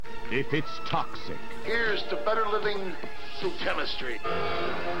if it's toxic. Here's to better living through chemistry.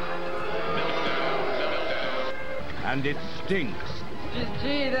 And it stinks.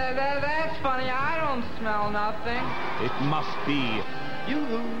 Gee, that's funny. I don't smell nothing. It must be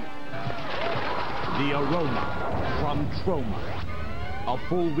Yoo-hoo. the aroma from Troma. A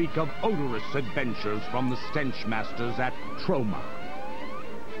full week of odorous adventures from the stench masters at Troma.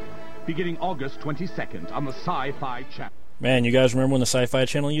 Beginning August 22nd on the Sci-Fi Channel. Man, you guys remember when the Sci-Fi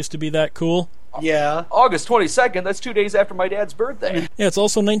Channel used to be that cool? Yeah. August 22nd, that's 2 days after my dad's birthday. Yeah, it's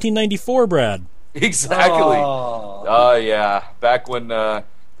also 1994, Brad. Exactly. Oh. Yeah. Back when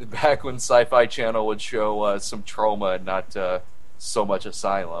Sci-Fi Channel would show some Troma and not so much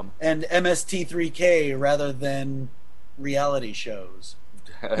Asylum. And MST3K rather than reality shows.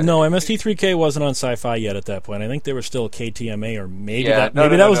 No, MST3K wasn't on Sci-Fi yet at that point. I think they were still KTMA, or maybe that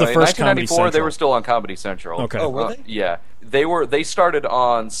was the first Comedy Central. They were still on Comedy Central. Okay. Oh, were they? Yeah. They started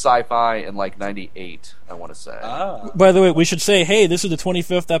on Sci-Fi in like 98, I want to say. Ah. By the way, we should say, hey, this is the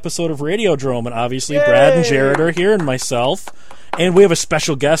 25th episode of Radiodrome, and obviously Yay! Brad and Jared are here, and myself. And we have a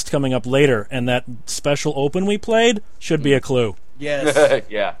special guest coming up later, and that special open we played should be a clue. Yes.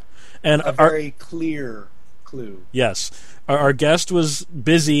 Yeah. And A very clear clue. Yes. Our guest was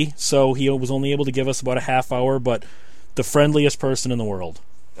busy, so he was only able to give us about a half hour, but the friendliest person in the world.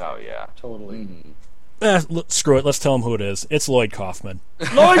 Oh, yeah. Totally. Screw it, let's tell him who it is. It's Lloyd Kaufman.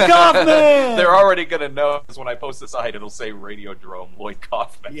 Lloyd Kaufman! They're already going to know, because when I post the site, it'll say Radiodrome Lloyd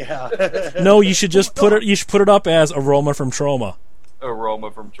Kaufman. Yeah. No, you should just put it up as Aroma from Troma. Aroma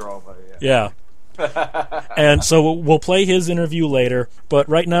from Troma, yeah. Yeah. And so we'll play his interview later, but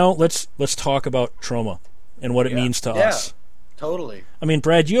right now let's talk about Troma and what it means to us. Totally. I mean,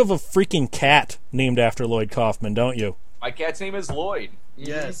 Brad, you have a freaking cat named after Lloyd Kaufman, don't you? My cat's name is Lloyd.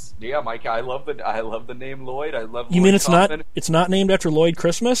 Yes. Yeah, my cat. I love the name Lloyd. I love. You Lloyd mean it's Kaufman. not named after Lloyd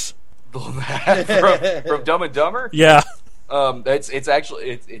Christmas? from Dumb and Dumber? Yeah. It's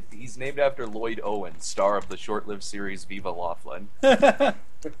actually he's named after Lloyd Owen, star of the short-lived series Viva Laughlin.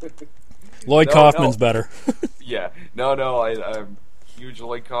 Lloyd Kaufman's better. Yeah. No, I'm a huge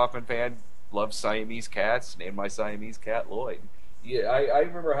Lloyd Kaufman fan. Love Siamese cats. Named my Siamese cat Lloyd. Yeah, I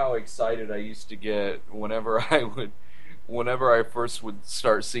remember how excited I used to get whenever I first would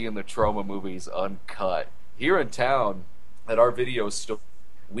start seeing the Troma movies uncut. Here in town, at our video store,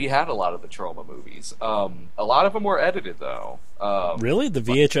 we had a lot of the Troma movies. A lot of them were edited, though. Really? The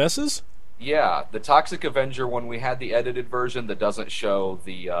VHSs? Yeah, the Toxic Avenger one, we had the edited version that doesn't show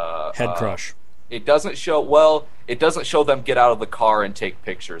the... Head crush. It doesn't show them get out of the car and take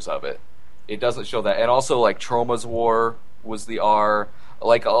pictures of it. It doesn't show that. And also, like, Troma's War was the R.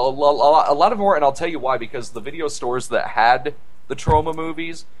 Like, a lot of them were, and I'll tell you why, because the video stores that had the Troma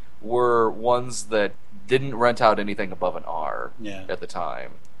movies were ones that didn't rent out anything above an R at the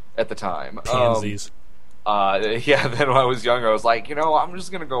time. Pansies. Yeah, then when I was younger, I was like, I'm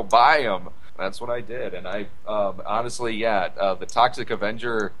just going to go buy them. That's what I did. And I, honestly, the Toxic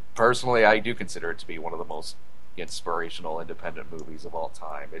Avenger, personally, I do consider it to be one of the most inspirational independent movies of all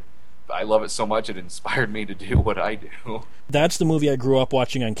time. I love it so much, it inspired me to do what I do. That's the movie I grew up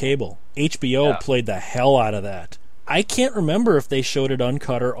watching on cable. HBO played the hell out of that. I can't remember if they showed it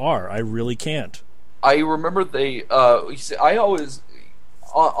uncut or R. I really can't. I remember I always...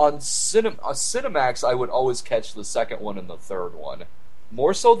 On Cinemax, I would always catch the second one and the third one,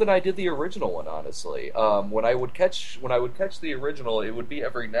 more so than I did the original one. Honestly, when I would catch the original, it would be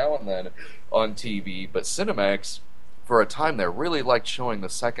every now and then on TV. But Cinemax, for a time, they really liked showing the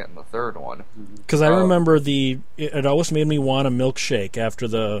second and the third one. Because I remember it always made me want a milkshake after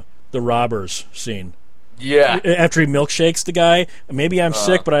the robbers scene. Yeah, after he milkshakes the guy. Maybe I'm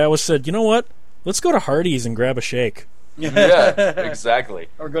sick, but I always said, you know what? Let's go to Hardee's and grab a shake. Yeah, exactly.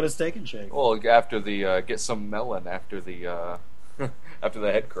 Or go to Steak and Shake. Well, after the get some melon after the after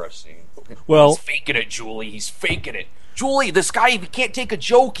the head crush scene. Well, he's faking it, Julie. He's faking it. Julie, this guy, if he can't take a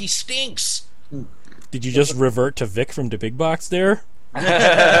joke, he stinks. Did you just revert to Vic from the Big Box there? What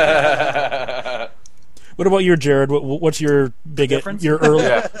about your Jared? What's your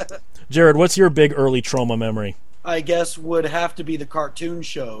early? Jared, what's your big early Troma memory? I guess would have to be the cartoon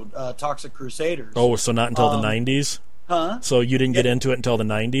show, Toxic Crusaders. Oh, so not until the 90s? Huh? So you didn't get into it until the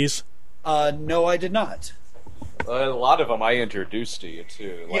 90s? No, I did not. A lot of them I introduced to you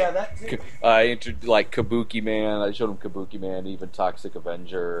too. That too. Like Kabuki Man. I showed him Kabuki Man, even Toxic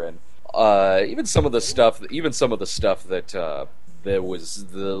Avenger, and even some of the stuff that there was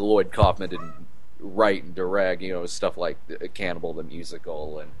the Lloyd Kaufman didn't write and direct. Stuff like Cannibal the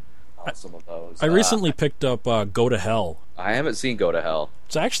Musical and some of those. I recently picked up Go to Hell. I haven't seen Go to Hell.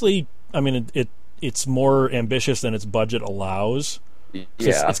 It's actually, it's more ambitious than its budget allows.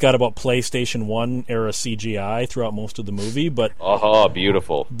 Yeah. It's got about PlayStation 1 era CGI throughout most of the movie, but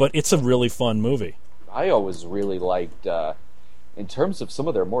beautiful. But it's a really fun movie. I always really liked, in terms of some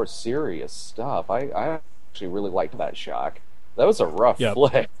of their more serious stuff, I actually really liked that Shock. That was a rough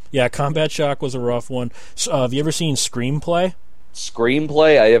flick. Yeah, Combat Shock was a rough one. So, have you ever seen Screenplay?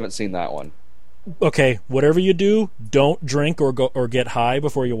 Screenplay? I haven't seen that one. Okay, whatever you do, don't drink or get high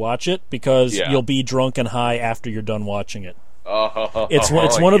before you watch it, because you'll be drunk and high after you're done watching it.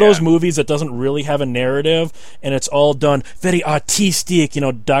 It's one of those movies that doesn't really have a narrative, and it's all done very artistic,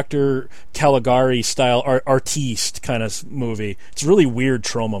 Dr. Caligari style artiste kind of movie. It's a really weird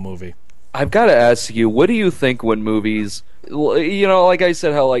trauma movie. I've got to ask you, what do you think when movies, like I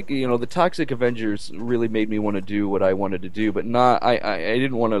said, how the Toxic Avengers really made me want to do what I wanted to do, but not I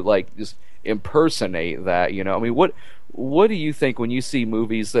didn't want to just impersonate that. I mean, what do you think when you see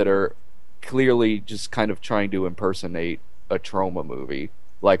movies that are clearly just kind of trying to impersonate a trauma movie,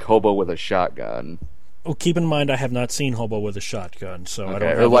 like Hobo with a Shotgun? Oh, keep in mind I have not seen Hobo with a Shotgun, so I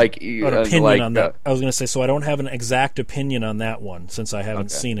don't have an opinion on that. I was going to say, so I don't have an exact opinion on that one since I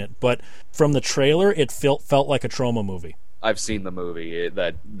haven't seen it. But from the trailer, it felt like a trauma movie. I've seen the movie.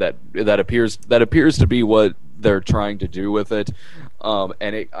 That appears to be what they're trying to do with it,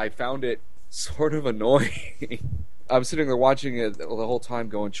 and I found it sort of annoying. I'm sitting there watching it the whole time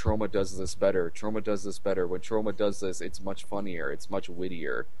going, Trauma does this better. Trauma does this better. When Trauma does this, it's much funnier. It's much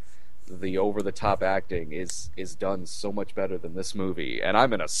wittier. The over-the-top acting is done so much better than this movie. And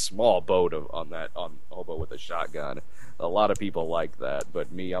I'm in a small boat on Hobo with a Shotgun. A lot of people like that.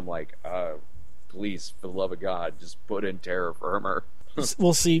 But me, I'm like, please, for the love of God, just put in Terror Firmer.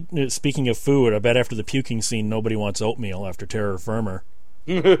 Well, see, speaking of food, I bet after the puking scene, nobody wants oatmeal after Terror Firmer.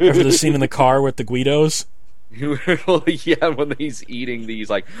 After the scene in the car with the Guidos. Yeah, when he's eating these,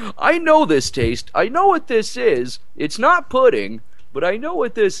 like, I know this taste. I know what this is. It's not pudding, but I know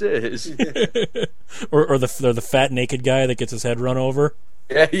what this is. or the fat naked guy that gets his head run over.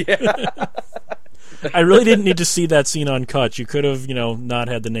 Yeah. I really didn't need to see that scene uncut. You could have, not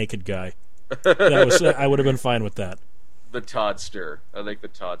had the naked guy. I would have been fine with that. The Toddster. I think the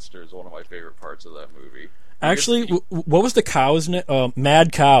Toddster is one of my favorite parts of that movie. Actually, what was the cow's name?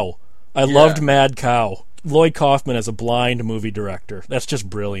 Mad Cow. I loved Mad Cow. Lloyd Kaufman as a blind movie director. That's just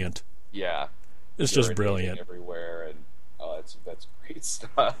brilliant. Yeah. It's just brilliant. Everywhere, and that's great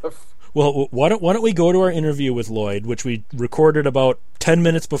stuff. Well, why don't we go to our interview with Lloyd, which we recorded about 10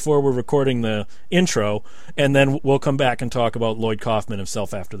 minutes before we're recording the intro, and then we'll come back and talk about Lloyd Kaufman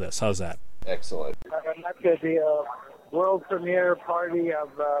himself after this. How's that? Excellent. I'm at the world premiere party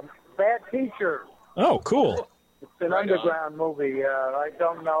of Bad Teacher. Oh, cool. It's an underground movie. I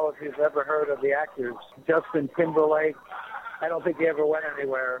don't know if you've ever heard of the actors. Justin Timberlake. I don't think he ever went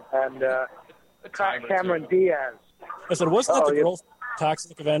anywhere. And Cameron Diaz. I said, wasn't that the girl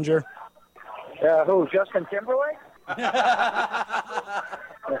Toxic Avenger? Who, Justin Timberlake?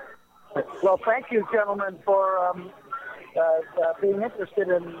 Well, thank you, gentlemen, for being interested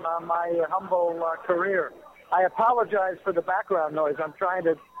in my humble career. I apologize for the background noise. I'm trying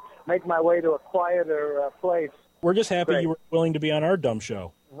to make my way to a quieter place. We're just happy you were willing to be on our dumb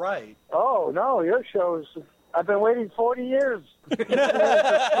show. Right. Oh, no, your show's... I've been waiting 40 years.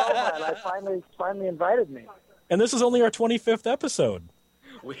 I finally invited me. And this is only our 25th episode.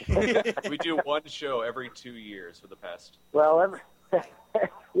 We do one show every 2 years for the past... Well,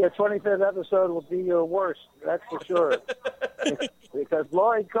 your 25th episode will be your worst, that's for sure. Because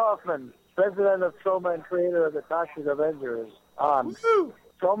Lloyd Kaufman, president of Trauma and creator of the Toxic Avenger, is on. Woo-hoo!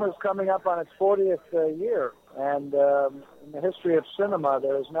 Trauma is coming up on its 40th year, and in the history of cinema,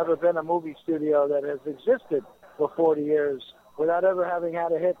 there has never been a movie studio that has existed for 40 years without ever having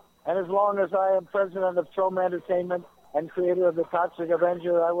had a hit. And as long as I am president of Trauma Entertainment and creator of the Toxic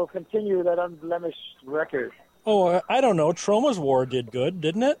Avenger, I will continue that unblemished record. Oh, I don't know. Trauma's War did good,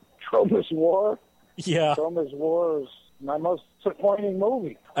 didn't it? Trauma's War? Yeah. Trauma's War is my most disappointing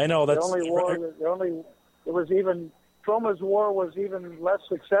movie. I know, that's... Trauma's War was even less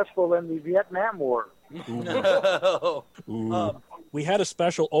successful than the Vietnam War. Ooh. We had a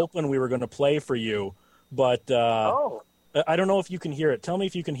special open we were going to play for you, but I don't know if you can hear it. Tell me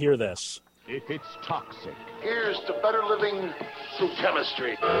if you can hear this. If it's toxic. Here's to better living through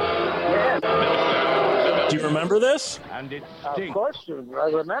chemistry. Do you remember this? And it stinks. Of course, I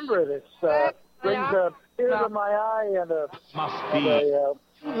remember it. It brings a tear to my eye and a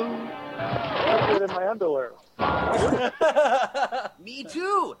in my underwear. Me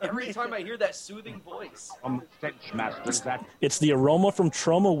too. Every time I hear that soothing voice. From the Stench Masters at... It's the aroma from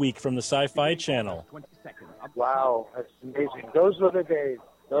Trauma Week from the Sci-Fi Channel. Wow, that's amazing. Those were the days.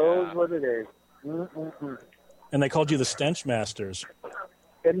 Those were the days. And they called you the Stench Masters.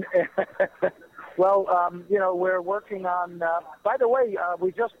 And, well, we're working on... by the way,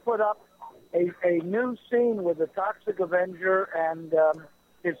 we just put up a new scene with the Toxic Avenger and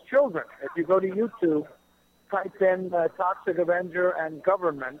his children. If you go to YouTube, type in Toxic Avenger and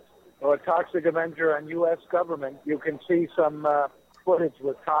government, or Toxic Avenger and U.S. government, you can see some footage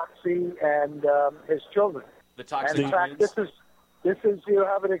with Toxie and his children. The Toxic And in fact, this is you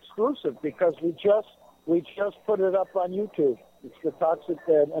have it exclusive because we just put it up on YouTube. It's the Toxic,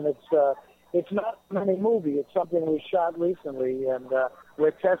 and it's not any movie. It's something we shot recently, and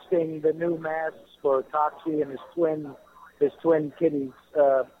we're testing the new masks for Toxie and his twin kitties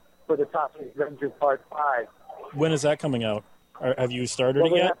for the Toxic Avenger Part 5. When is that coming out? Have you started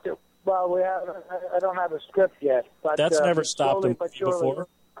it yet? We have. I don't have a script yet. But that's never stopped him before.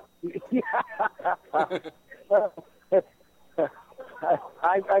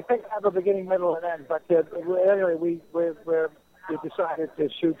 I think I have a beginning, middle, and end. But anyway, we decided to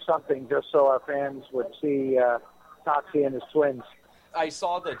shoot something just so our fans would see Toxie and his twins. I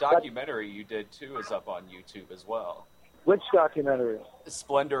saw the documentary you did too is up on YouTube as well. Which documentary?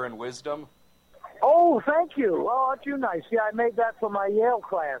 Splendor and Wisdom. Oh, thank you. Oh, aren't you nice? Yeah, I made that for my Yale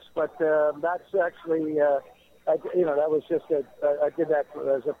class, but that's actually, that was just I did that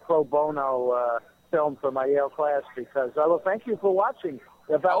as a pro bono film for my Yale class because, thank you for watching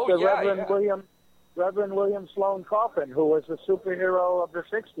about Reverend William Sloane Coffin, who was a superhero of the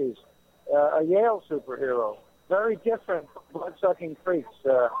 60s, a Yale superhero. Very different blood-sucking freaks,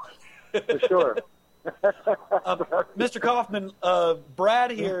 for sure. Mr. Kaufman,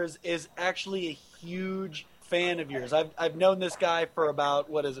 Brad here is actually a huge fan of yours. I've known this guy for about,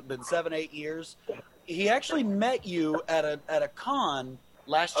 7-8 years. He actually met you at a con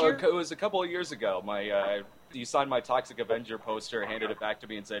last year. It was a couple of years ago. You signed my Toxic Avenger poster, handed it back to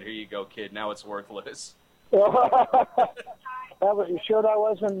me, and said, "Here you go, kid. Now it's worthless." You sure that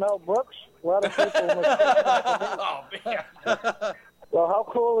wasn't Mel Brooks? A lot of people. Oh man. Well, how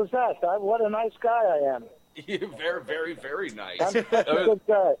cool is that? What a nice guy I am. You're very, very, very nice. I'm such a good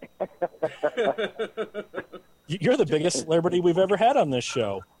guy. You're the biggest celebrity we've ever had on this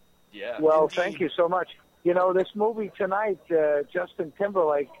show. Yeah. Well, indeed. Thank you so much. This movie tonight, Justin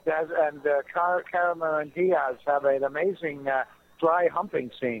Timberlake and Cameron Diaz have an amazing dry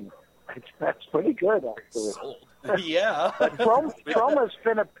humping scene. That's pretty good, actually. Sold. Yeah. But Troma's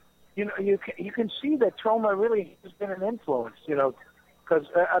been you can see that Troma really has been an influence, because,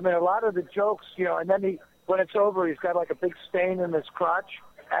 a lot of the jokes, and then when it's over, he's got like a big stain in his crotch.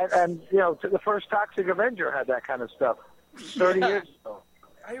 And the first Toxic Avenger had that kind of stuff 30 years ago.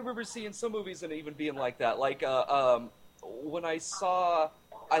 I remember seeing some movies and even being like that. Like, when I saw,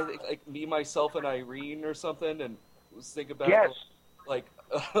 I think, like, Me, Myself, and Irene or something, and was thinking about, yes.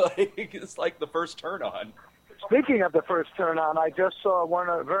 It's like the first turn on. Speaking of the first turn on, I just saw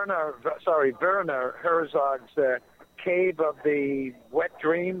Werner Herzog's Cave of the Wet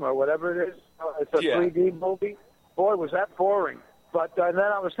Dream, or whatever it is. It's a 3D movie. Boy, was that boring. But then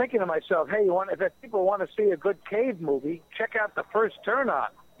I was thinking to myself, hey, if people want to see a good cave movie, check out The First Turn On.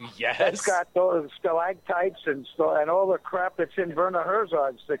 Yes. It's got those stalactites and all the crap that's in Werner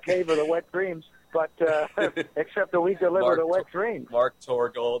Herzog's The Cave of the Wet Dreams, but except that we deliver the wet dream. Mark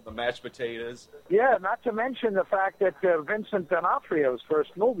Torgold, the mashed potatoes. Yeah, not to mention the fact that Vincent D'Onofrio's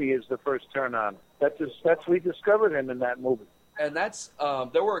first movie is The First Turn On. We discovered him in that movie. And that's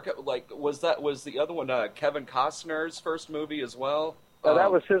there were was the other one Kevin Costner's first movie as well?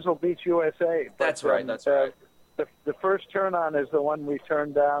 That was Sizzle Beach USA. That's right. That's right. The First Turn On is the one we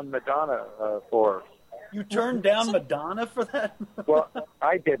turned down Madonna for. You turned down Madonna for that? Well,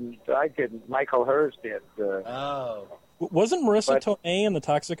 I didn't. Michael Hers did. Wasn't Marissa Tomei in the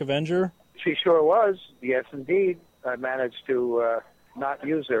Toxic Avenger? She sure was. Yes, indeed. I managed to not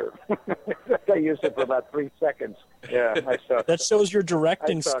use her. I used her for about 3 seconds. Yeah, I suck. That shows your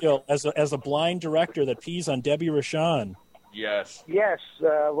directing skill as a blind director that pees on Debbie Rochon. Yes. Yes.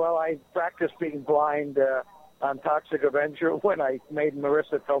 Well, I practiced being blind on Toxic Avenger when I made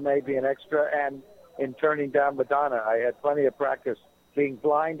Marissa Tomei be an extra, and in turning down Madonna, I had plenty of practice being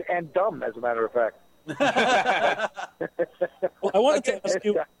blind and dumb, as a matter of fact. Well, I wanted to ask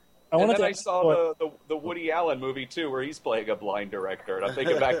you. I saw the Woody Allen movie too, where he's playing a blind director, and I'm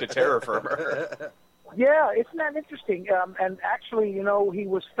thinking back to Terror Firmer. Yeah, isn't that interesting? And actually, he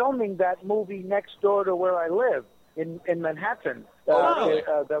was filming that movie next door to where I live in Manhattan.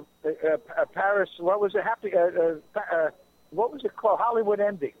 Paris. What was it? What was it called? Hollywood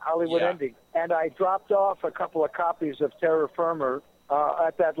Ending. Ending. And I dropped off a couple of copies of Terror Firmer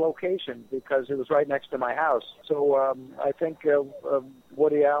at that location because it was right next to my house. So I think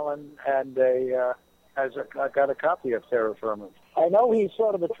Woody Allen and a got a copy of Terror Firma. I know he's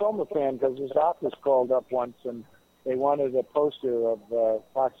sort of a Troma fan because his office called up once and they wanted a poster of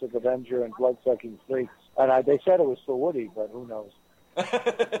Toxic Avenger and Bloodsucking Freaks. And they said it was for Woody, but who knows?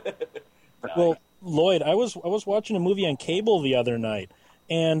 Well, Lloyd, I was watching a movie on cable the other night,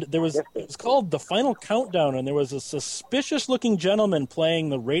 and it was called The Final Countdown, and there was a suspicious-looking gentleman playing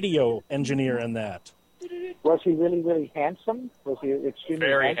the radio engineer in that. Was he really, really handsome? Was he extremely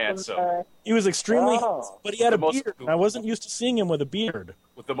Very handsome? handsome. He was extremely handsome, but he had a beard. I wasn't used to seeing him with a beard.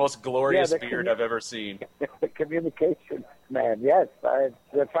 With the most glorious beard I've ever seen. The communication man, yes.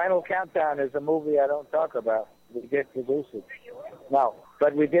 The Final Countdown is a movie I don't talk about. We did produce it. No,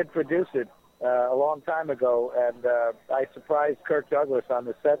 but we did produce it a long time ago, and I surprised Kirk Douglas on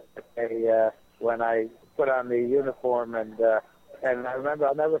the set when I put on the uniform, and I remember,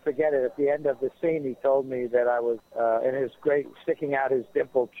 I'll never forget it, at the end of the scene, he told me that I was, in his great, sticking out his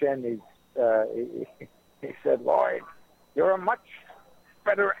dimpled chin, he said, "Lloyd, you're a much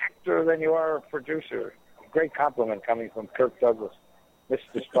better actor than you are a producer." Great compliment coming from Kirk Douglas,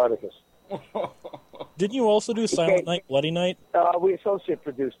 Mr. Spartacus. Didn't you also do Silent Night, Bloody Night? We associate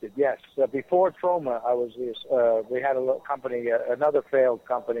produced it, yes. Before Troma, we had a company, another failed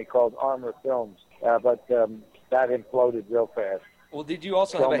company called Armor Films, but that imploded real fast. Well, did you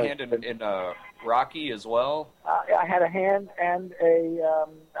also have a hand in Rocky as well? I had a hand and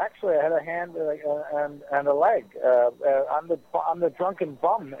actually I had a hand and a leg. I'm the drunken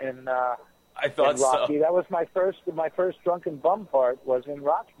bum in I thought in Rocky. So. That was my first drunken bum part was in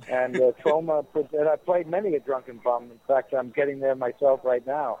Rocky, and Troma. And I played many a drunken bum. In fact, I'm getting there myself right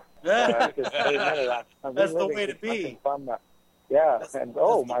now. That's the way to be. Yeah, that's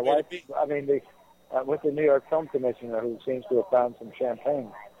my wife. I mean, with the New York Film Commissioner, who seems to have found some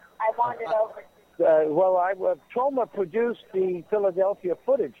champagne. I wandered over. Troma produced the Philadelphia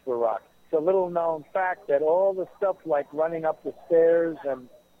footage for Rocky. It's a little-known fact that all the stuff like running up the stairs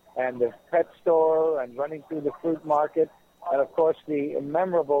and the pet store and running through the fruit market, and of course the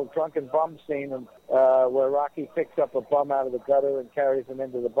memorable drunken bum scene where Rocky picks up a bum out of the gutter and carries him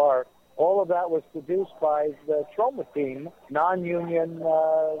into the bar. All of that was produced by the Troma team, non-union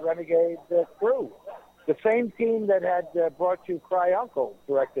renegade crew. The same team that had brought you Cry Uncle,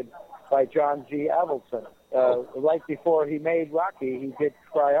 directed by John G. Avildsen. Right before he made Rocky, he did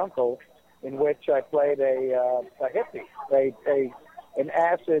Cry Uncle, in which I played a hippie, an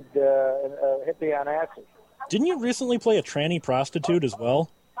acid, a hippie on acid. Didn't you recently play a tranny prostitute as well?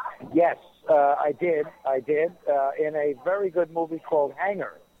 Yes, I did. In a very good movie called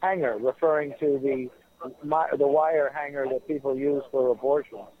Hanger, referring to the wire hanger that people use for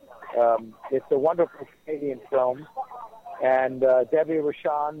abortion. It's a wonderful Canadian film, and Debbie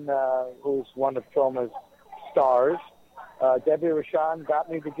Rochon, who's one of Troma's stars, Debbie Rochon got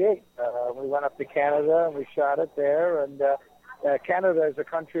me the gig. We went up to Canada and we shot it there, and Canada is a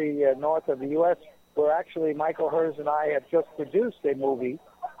country north of the U.S. where actually Michael Hers and I have just produced a movie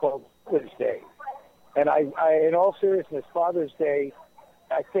called Father's Day. And I in all seriousness, Father's Day,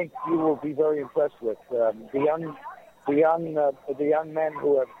 I think you will be very impressed with. The young men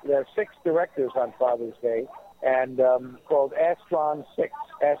who there are 6 directors on Father's Day, and called Astron 6,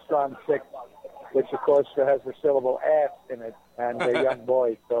 which of course has the syllable ass in it, and they're young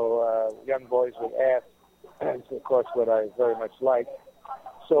boys, so young boys with ass. That's, of course, what I very much like.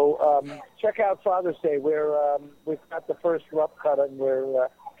 So check out Father's Day. We've got the first rough cut, and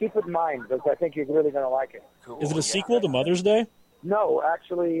keep it in mind, because I think you're really going to like it. Cool. Is it a sequel to Mother's Day? No,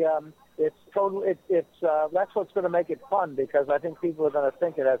 actually, it's total. That's what's going to make it fun, because I think people are going to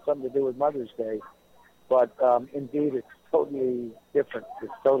think it has something to do with Mother's Day, but indeed, it's totally different.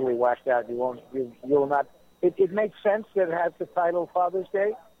 It's totally whacked out. You'll not. It makes sense that it has the title Father's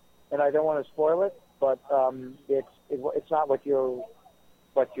Day, and I don't want to spoil it. But it's not what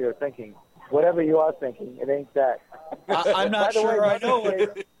you're thinking. Whatever you are thinking, it ain't that. I'm not sure. I know.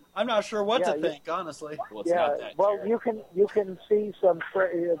 I'm not sure what to think, honestly. Well, it's not that. Well, you can see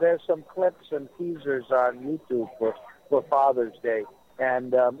there's some clips and teasers on YouTube for Father's Day,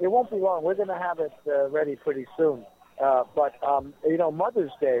 and it won't be long. We're going to have it ready pretty soon. But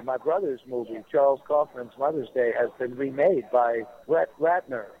Mother's Day, my brother's movie, Charles Kaufman's Mother's Day, has been remade by Brett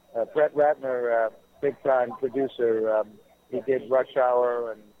Ratner. Brett Ratner, big-time producer. He did Rush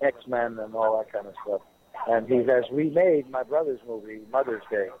Hour and X-Men and all that kind of stuff. And he has remade my brother's movie, Mother's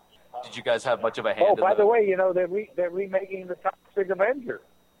Day. Did you guys have much of a hand in by the way, they're remaking the Toxic Avenger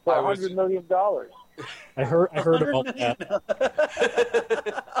for $100 million. I heard about that.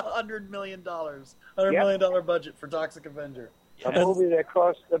 $100 million. $100 million budget for Toxic Avenger. A movie that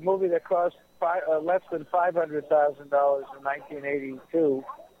cost less than $500,000 in 1982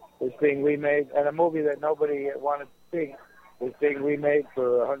 was being remade, and a movie that nobody wanted to see was being remade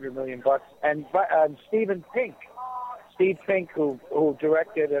for $100 million. And Steve Pink, who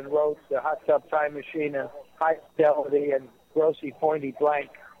directed and wrote The Hot Tub Time Machine and High Fidelity and Grossy Pointy Blank,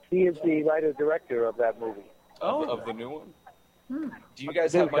 he is the writer-director of that movie. Of the new one? Do you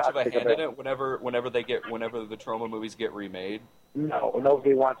guys have much of a hand in it whenever the Troma movies get remade? No,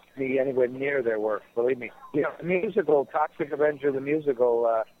 nobody wants me anywhere near their work, believe me. You know, the musical, Toxic Avenger, the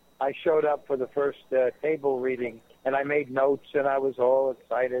musical, I showed up for the first table reading, and I made notes, and I was all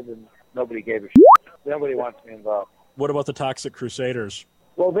excited, and nobody gave a shit. Nobody wants me involved. What about the Toxic Crusaders?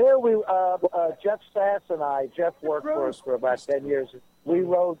 Well, there Jeff Sass and Jeff worked for us for about 10 years. We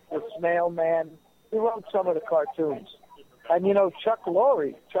wrote The Snail Man. We wrote some of the cartoons. And, you know, Chuck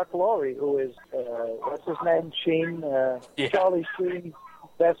Lorre, who is, what's his name, Sheen, Charlie Sheen's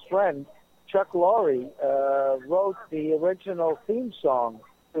best friend, Chuck Lorre wrote the original theme song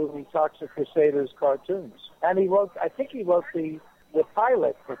to the Toxic Crusaders cartoons. And I think he wrote the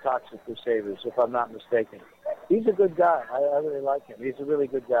pilot for Toxic Crusaders, if I'm not mistaken. He's a good guy. I really like him. He's a really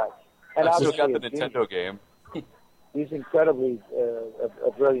good guy. And I've still got the Nintendo game. He's incredibly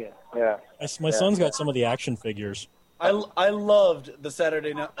brilliant, yeah. My son's got some of the action figures. I loved the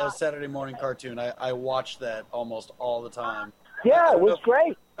Saturday morning cartoon. I watched that almost all the time. Yeah, it was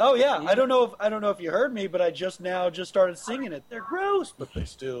great. Oh yeah, I don't know if you heard me, but I just started singing it. They're gross, but they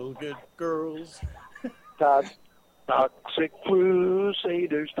still good girls. Toxic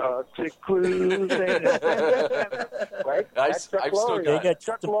Crusaders, Toxic Crusaders. Right? That's Chuck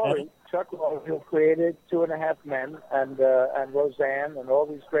Lorre. Chuck Lorre, who created 2.5 Men and Roseanne and all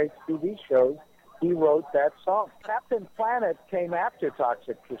these great TV shows. He wrote that song. Captain Planet came after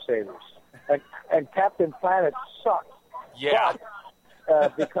Toxic Crusaders, and Captain Planet sucked. Yeah.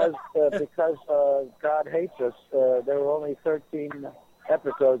 Because God hates us. There were only 13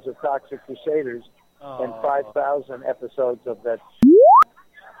 episodes of Toxic Crusaders and 5,000 episodes of that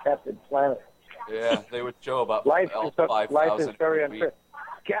Captain Planet. Yeah, they would show about life is very unfair.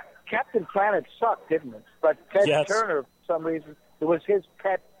 Captain Planet sucked, didn't it? But Ted Turner, for some reason, it was his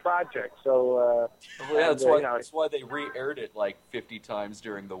pet project. So that's why they re-aired it like 50 times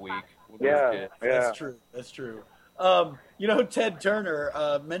during the week. That's true. You know, Ted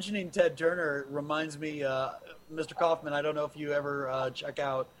Turner. Mentioning Ted Turner reminds me, Mr. Kaufman. I don't know if you ever check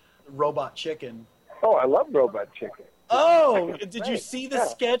out Robot Chicken. Oh, I love Robot Chicken. Oh, did you see the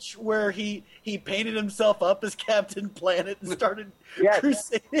sketch where he painted himself up as Captain Planet and started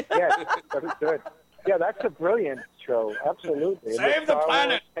crusading? Yes, that was good. Yeah, that's a brilliant show. Absolutely. Save the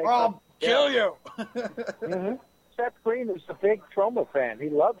planet, or I'll kill you. Mm-hmm. Seth Green is a big Troma fan. He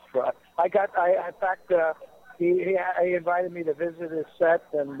loves Troma. He invited me to visit his set,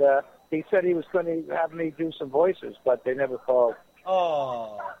 and he said he was going to have me do some voices, but they never called.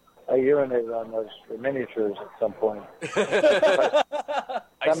 Oh. I urinated on those miniatures at some point. That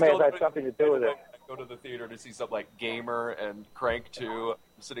may have had something to do with it. I go to the theater to see something like Gamer and Crank 2.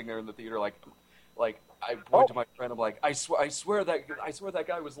 I'm sitting there in the theater like I point to my friend. I'm like, I swear that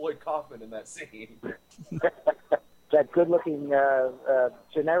guy was Lloyd Kaufman in that scene. That good-looking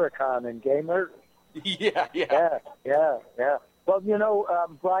Genericon and Gamer. Yeah. Well, you know,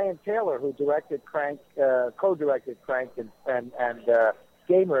 Brian Taylor, who directed Crank, co-directed Crank and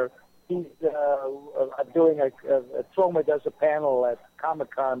Gamer, he's doing Troma does a panel at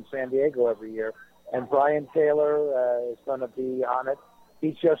Comic-Con San Diego every year, and Brian Taylor is going to be on it.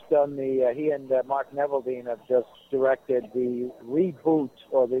 He's just done he and Mark Neveldine have just directed the reboot,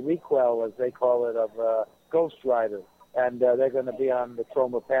 or the requel, as they call it, of Ghost Rider. And they're going to be on the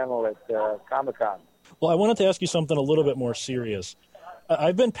Troma panel at Comic-Con. Well, I wanted to ask you something a little bit more serious.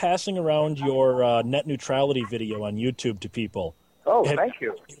 I've been passing around your net neutrality video on YouTube to people. Oh, thank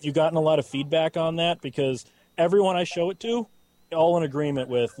you. Have you gotten a lot of feedback on that? Because everyone I show it to, all in agreement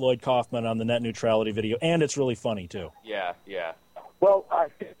with Lloyd Kaufman on the net neutrality video, and it's really funny, too. Yeah. Well,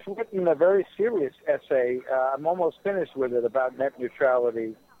 I've written a very serious essay. I'm almost finished with it about net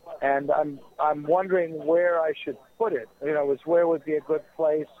neutrality, and I'm wondering where I should put it. You know, where would be a good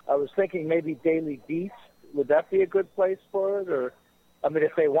place? I was thinking maybe Daily Beast. Would that be a good place for it? Or, I mean,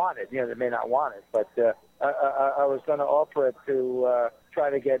 if they want it, they may not want it, but I was going to offer it to try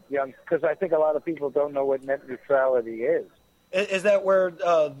to get young, because I think a lot of people don't know what net neutrality is. Is that where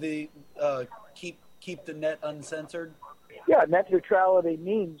the keep the net uncensored? Yeah, net neutrality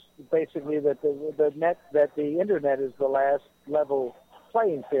means basically that the internet is the last level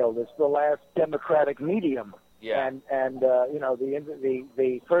playing field. It's the last democratic medium. Yeah. And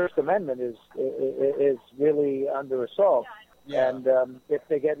the First Amendment is really under assault. Yeah. And if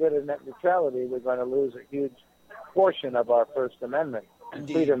they get rid of net neutrality, we're going to lose a huge portion of our First Amendment.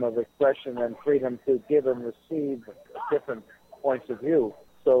 Indeed. freedom of expression and freedom to give and receive different points of view.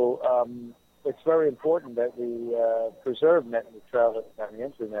 So it's very important that we preserve net neutrality on the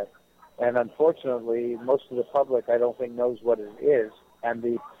Internet. And unfortunately, most of the public, I don't think, knows what it is. And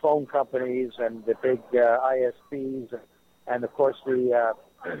the phone companies and the big ISPs and, of course, the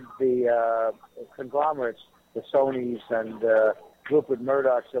conglomerates, the Sonys and Rupert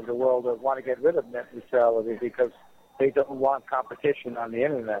Murdochs of the world that want to get rid of net neutrality because they don't want competition on the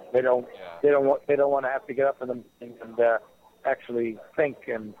Internet. They don't want to have to get up in the morning and actually think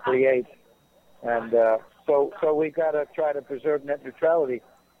and create. And so we got to try to preserve net neutrality.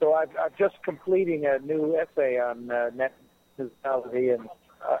 So I'm just completing a new essay on net neutrality, and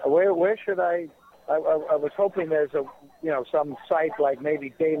where should I was hoping there's some site like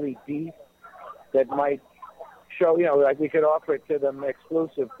maybe Daily Beast that might show, like we could offer it to them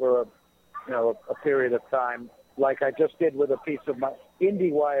exclusive for a period of time, like I just did with a piece of my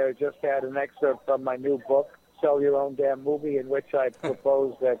IndieWire. Just had an excerpt from my new book, Sell Your Own Damn Movie, in which I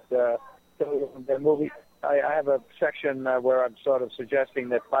propose that Sell Your Own Damn Movie. I have a section where I'm sort of suggesting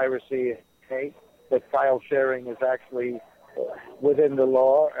that piracy is hate, that file sharing is actually within the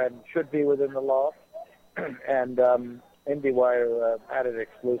law and should be within the law, and IndieWire had it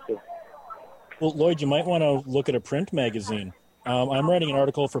exclusive. Well, Lloyd, you might want to look at a print magazine. I'm writing an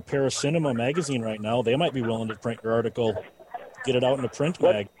article for Paracinema magazine right now. They might be willing to print your article, get it out in a print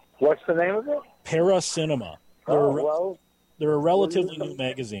mag. What's the name of it? Paracinema. They're a relatively new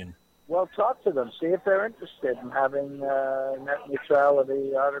magazine. Well, talk to them. See if they're interested in having a net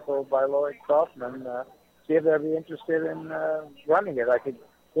neutrality article by Lloyd Kaufman. See if they'd be interested in running it.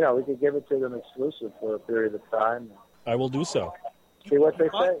 We could give it to them exclusive for a period of time. I will do so. See what they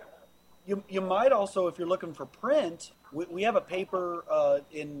say. You might also, if you're looking for print, we have a paper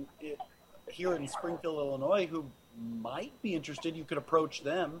here in Springfield, Illinois, who might be interested. You could approach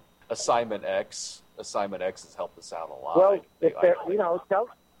them. Assignment X. Assignment X has helped us out a lot. Well, if they're,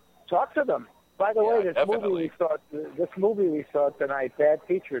 talk to them. By the way, this movie we saw tonight, Bad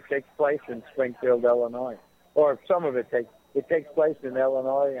Teacher, takes place in Springfield, Illinois, or some of it takes place in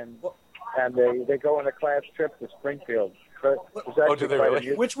Illinois, and they go on a class trip to Springfield. Do they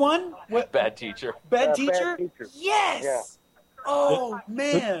really? Which one? Bad Teacher. Bad Teacher? Bad Teacher. Yes. Yeah. Oh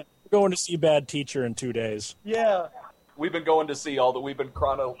man. We're going to see Bad Teacher in 2 days. Yeah. We've been going to see we've been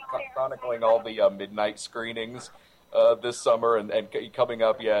chronicling all the midnight screenings this summer, and coming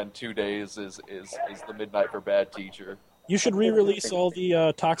up, in 2 days is the midnight for Bad Teacher. You should re-release all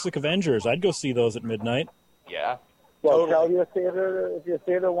the Toxic Avengers. I'd go see those at midnight. Yeah. Well, tell your theater, if your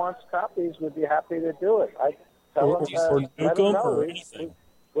theater wants copies, we'd be happy to do it. Or nuke them or anything.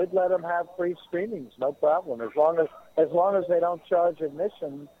 We'd let them have free screenings, no problem. As long as they don't charge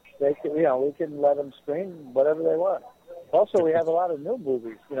admission, they can, we can let them screen whatever they want. Also, we have a lot of new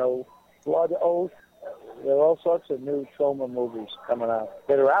movies. Blood Oath. There are all sorts of new Troma movies coming out.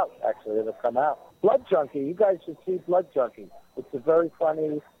 That are out, actually, that have come out. Blood Junkie. You guys should see Blood Junkie. It's a very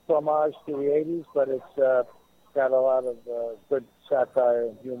funny homage to the 80s, but it's got a lot of good satire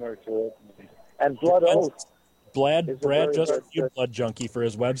and humor to it. And Blood Oath. Brad just reviewed Blood Junkie for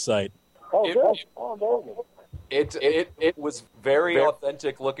his website. Oh, good. Oh, there you go. It was very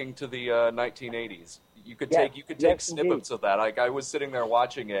authentic, looking to the 1980s. You could take snippets of that. I was sitting there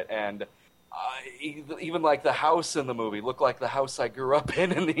watching it, and even like the house in the movie looked like the house I grew up in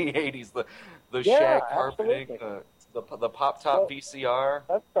the 80s. The shag carpeting, the pop top VCR.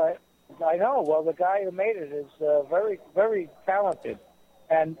 That's right. I know. Well, the guy who made it is very, very talented.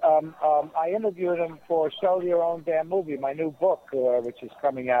 And I interviewed him for Sell Your Own Damn Movie, my new book, which has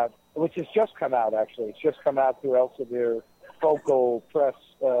just come out, actually. It's just come out through Elsevier Focal Press.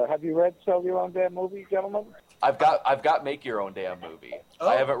 Have you read Sell Your Own Damn Movie, gentlemen? I've got Make Your Own Damn Movie.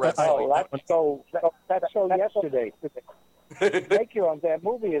 I haven't read that's so yesterday. Make Your Own Damn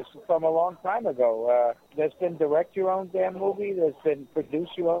Movie is from a long time ago. There's been Direct Your Own Damn Movie. There's been Produce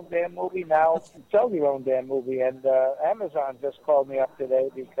Your Own Damn Movie. Now Sell Your Own Damn Movie. And Amazon just called me up today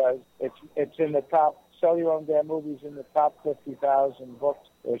because it's in the top. Sell Your Own Damn Movies in the top 50,000 books,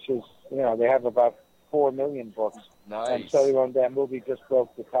 which is they have about 4 million books. Nice. And Sell Your Own Damn Movie just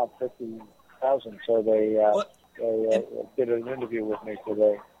broke the top 50,000. So they did an interview with me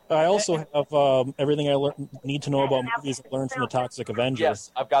today. I also have everything I need to know about movies I learned from the Toxic Avenger. Yes,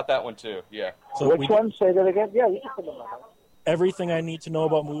 I've got that one too. Yeah. So which one? Say that again. Yeah, you can put them on. Everything I need to know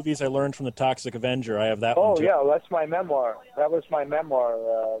about movies I learned from the Toxic Avenger. I have that one too. Oh yeah, that's my memoir. That was my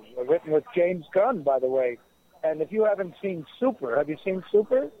memoir, written with James Gunn, by the way. And if you haven't seen Super, have you seen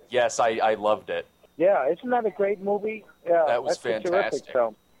Super? Yes, I loved it. Yeah, isn't that a great movie? Yeah, that was fantastic. A terrific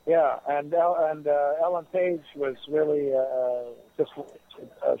film. Yeah, and Ellen Page was really just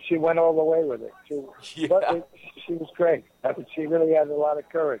she went all the way with it. She was great. I mean, she really had a lot of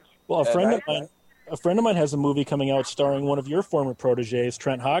courage. Well, a friend of mine has a movie coming out starring one of your former proteges,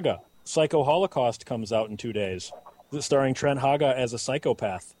 Trent Haga. Psycho Holocaust comes out in 2 days, starring Trent Haga as a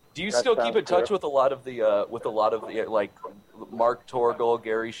psychopath. Do you still keep in touch with a lot of the like Mark Torgel,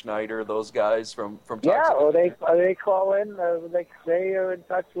 Gary Schneider, those guys from Toxic? Yeah, or they call in. They are in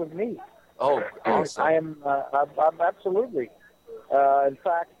touch with me. Oh, awesome! I'm absolutely. In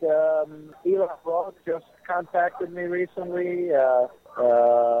fact, Eli Roth just contacted me recently.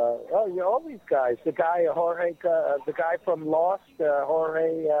 All these guys. The guy Jorge, the guy from Lost,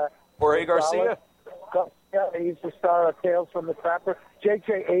 Jorge Garcia. Yeah, he's the star of Tales from the Trapper.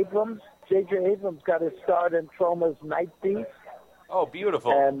 J.J. Abrams got his start in Troma's Night Beast. Oh,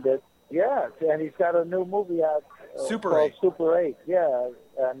 beautiful. And and he's got a new movie out Super 8. Super 8, yeah.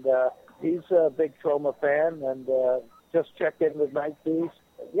 And he's a big Troma fan, and just checked in with Night Beast.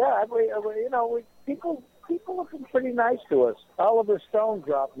 Yeah, people have been pretty nice to us. Oliver Stone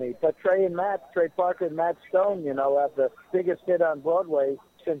dropped me, but Trey Parker and Matt Stone, have the biggest hit on Broadway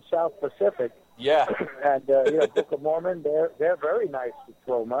since South Pacific. Yeah. And, Book of Mormon, they're very nice to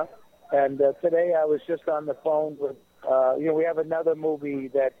Troma. And today I was just on the phone with, we have another movie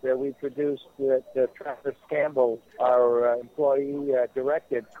that we produced that Travis Campbell, our employee,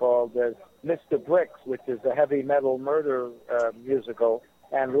 directed called Mr. Bricks, which is a heavy metal murder musical.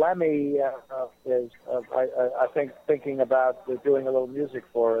 And Lemmy is, I think, thinking about doing a little music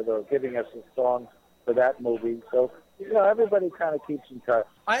for it or giving us a song for that movie. So, everybody kind of keeps in touch.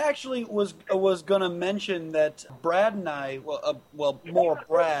 I actually was going to mention that Brad and I, more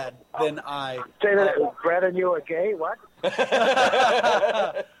Brad than I. Say that Brad and you are gay? What?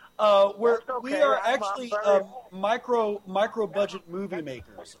 We are actually micro budget movie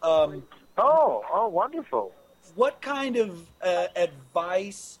makers. Wonderful. What kind of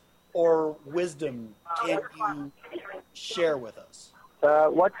advice or wisdom can you share with us?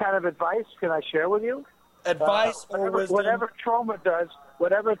 What kind of advice can I share with you? Advice or wisdom? Whatever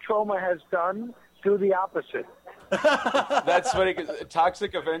Troma has done, do the opposite. That's funny, because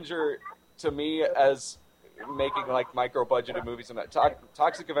Toxic Avenger, to me, as making like micro-budgeted movies, and that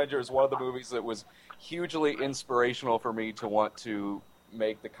Toxic Avenger is one of the movies that was hugely inspirational for me to want to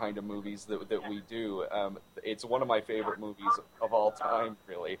make the kind of movies that we do. It's one of my favorite movies of all time,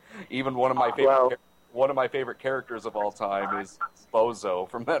 really. Even one of my favorite characters of all time is Bozo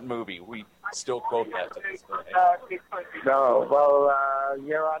from that movie. We still quote that to this day. No, well,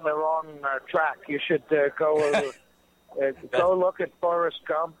 you're on the wrong track. You should go look at Forrest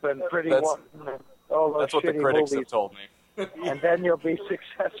Gump and Pretty Woman and all those That's what the shitty critics movies. have told me. And then you'll be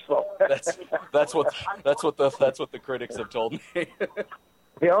successful. That's what the critics have told me.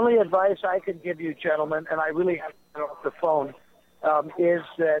 The only advice I can give you, gentlemen, and I really have to get off the phone, is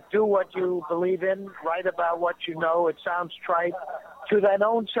do what you believe in, write about what you know. It sounds trite. To thine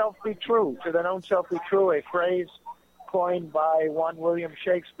own self be true. To thine own self be true, a phrase coined by one William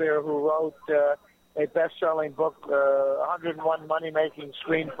Shakespeare, who wrote a best-selling book, 101 money-making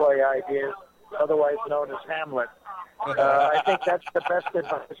screenplay ideas, otherwise known as Hamlet. I think that's the best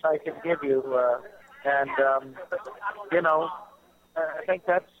advice I can give you. I think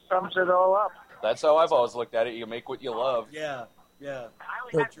that sums it all up. That's how I've always looked at it. You make what you love. Yeah.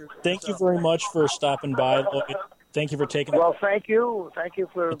 Thank you very much for stopping by. Thank you for taking. Well, thank you. Thank you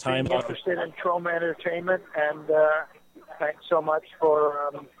for being interested in Troma Entertainment, and thanks so much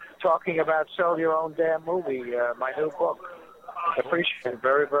for talking about Sell Your Own Damn Movie, my new book. I appreciate it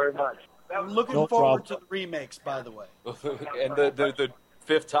very, very much. I'm looking forward to the remakes, by the way. And the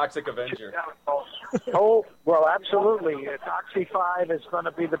fifth Toxic Avenger. Oh, well, absolutely. Toxie 5 is going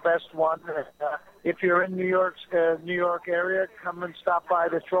to be the best one. If you're in New York area, come and stop by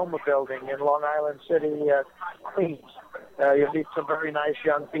the Troma building in Long Island City, Queens. You'll meet some very nice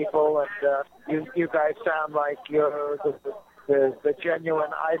young people, and you guys sound like you're the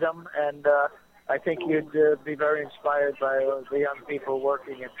genuine item, and I think you'd be very inspired by the young people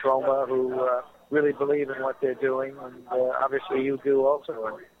working in Troma who really believe in what they're doing, and obviously you do also.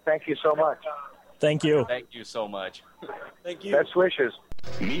 And thank you so much. Thank you. Thank you so much. Thank you. Best wishes.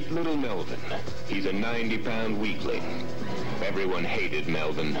 Meet little Melvin. He's a 90-pound weakling. Everyone hated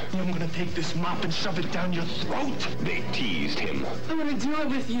Melvin. I'm gonna take this mop and shove it down your throat. They teased him. I'm gonna do it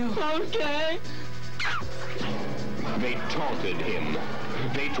with you. Okay. They taunted him.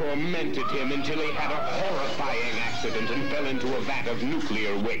 They tormented him until he had a horrifying accident and fell into a vat of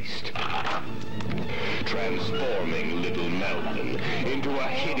nuclear waste. Transforming little Melvin into a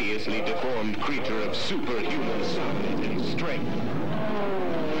hideously deformed creature of superhuman size and strength.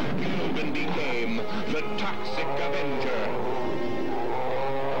 Melvin became the Toxic Avenger.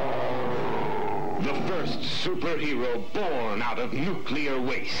 first superhero born out of nuclear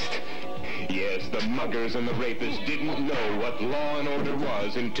waste. Yes, the muggers and the rapists didn't know what law and order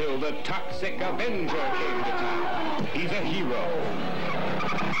was until the Toxic Avenger came to town. He's a hero.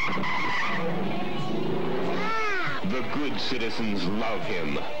 The good citizens love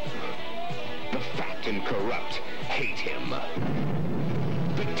him. The fat and corrupt hate him.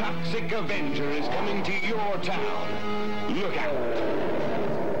 The Toxic Avenger is coming to your town. Look out.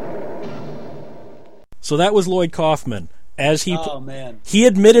 So that was Lloyd Kaufman. As he man. He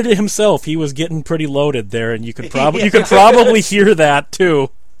admitted it himself. He was getting pretty loaded there, and you could probably hear that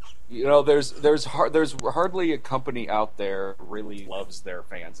too. You know, there's hardly a company out there really loves their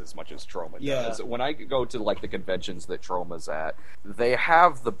fans as much as Troma does. When I go to like the conventions that Troma's at, they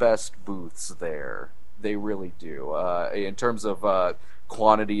have the best booths there. They really do. In terms of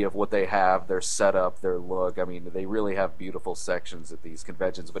quantity of what they have, their setup, their look. I mean, they really have beautiful sections at these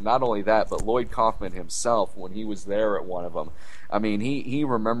conventions. But not only that, but Lloyd Kaufman himself, when he was there at one of them, I mean, he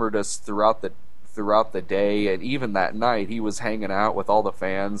remembered us throughout the day, and even that night, he was hanging out with all the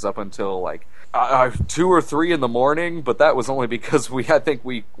fans up until like 2 or 3 in the morning. But that was only because I think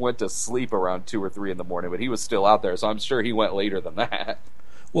we went to sleep around 2 or 3 in the morning. But he was still out there, so I'm sure he went later than that.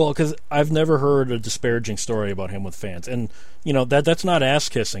 Well, because I've never heard a disparaging story about him with fans, and you know that's not ass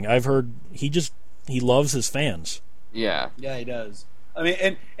kissing. I've heard he loves his fans. Yeah, he does. I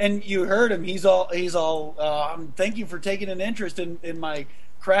mean, and you heard him. He's all. Thank you for taking an interest in my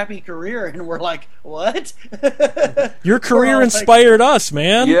crappy career, and we're like, what? Your career inspired us,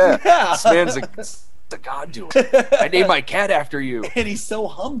 man. Yeah. This man's a god to him. I named my cat after you, and he's so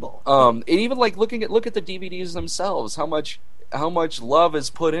humble. And even like look at the DVDs themselves. How much love is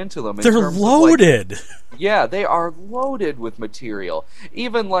put into them. They're loaded. Yeah, they are loaded with material.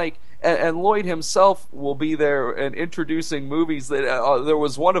 Even like, and Lloyd himself will be there and introducing movies that there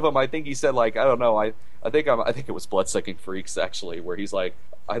was one of them. I think he said like, I don't know. I think it was Bloodsucking Freaks actually, where he's like,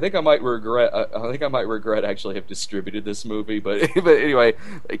 I think I might regret actually have distributed this movie, but anyway,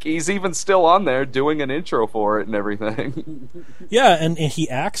 like he's even still on there doing an intro for it and everything. Yeah, and he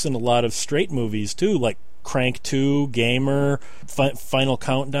acts in a lot of straight movies too, like Crank 2, Gamer, Final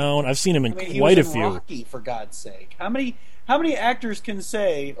Countdown. I've seen him in quite a few. Rocky, for God's sake. How many actors can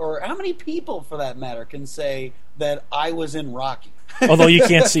say, or how many people for that matter, can say that I was in Rocky? Although you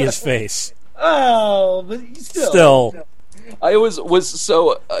can't see his face. Oh, but still. I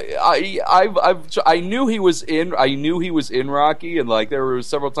knew he was in Rocky, and like there were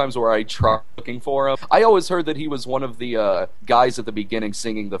several times where I tried looking for him. I always heard that he was one of the guys at the beginning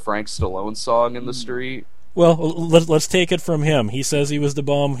singing the Frank Stallone song in the street. Well, let's take it from him. He says he was the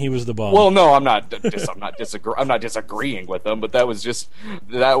bum. He was the bum. Well, no, I'm not disagreeing with him, but that was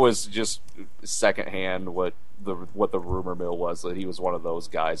just secondhand what the rumor mill was, that he was one of those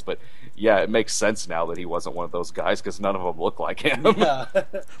guys. But yeah, it makes sense now that he wasn't one of those guys because none of them look like him. Yeah.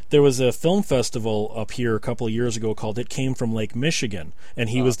 There was a film festival up here a couple of years ago called It Came from Lake Michigan, and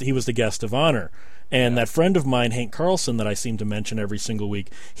he was the guest of honor. And that friend of mine, Hank Carlson, that I seem to mention every single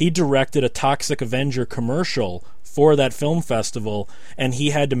week, he directed a Toxic Avenger commercial for that film festival, and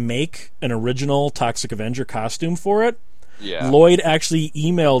he had to make an original Toxic Avenger costume for it. Yeah. Lloyd actually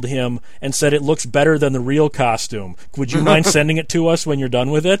emailed him and said it looks better than the real costume. Would you mind sending it to us when you're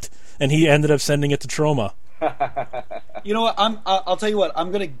done with it? And he ended up sending it to Troma. You know what? I'll tell you what.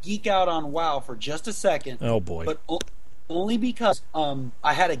 I'm going to geek out on WoW for just a second. Oh boy! But only because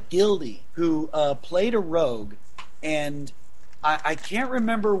I had a guildie who played a rogue, and I can't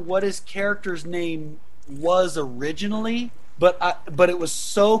remember what his character's name was originally, but it was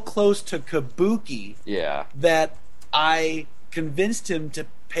so close to Kabuki that I convinced him to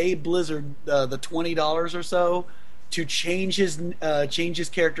pay Blizzard the $20 or so to change his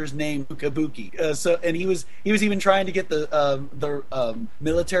character's name to Kabuki. And he was even trying to get the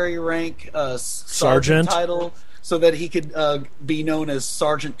military rank sergeant title, so that he could be known as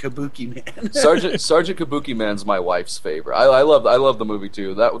Sergeant Kabuki Man. Sergeant Kabuki Man's my wife's favorite. I love the movie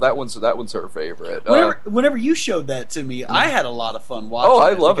too. That one's her favorite. Whenever you showed that to me, I had a lot of fun watching. Oh,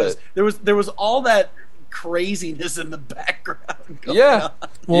 I love it. There was all that craziness in the background. Yeah.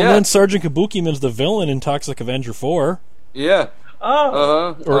 Well, then Sergeant Kabuki Man's the villain in Toxic Avenger 4. Yeah.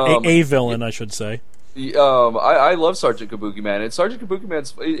 Oh. Or a villain, I should say. I love Sergeant Kabuki Man, and Sergeant Kabuki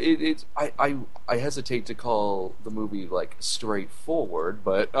Man's I hesitate to call the movie like straightforward,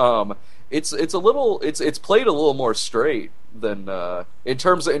 but it's played a little more straight than in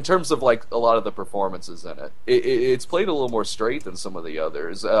terms of like a lot of the performances in it. It's played a little more straight than some of the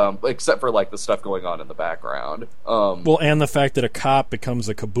others, except for like the stuff going on in the background. Well, and the fact that a cop becomes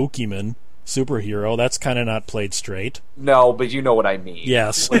a Kabuki-man. superhero. That's kind of not played straight. No, but you know what I mean.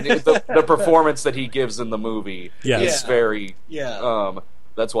 Yes. The performance that he gives in the movie is very... Yeah.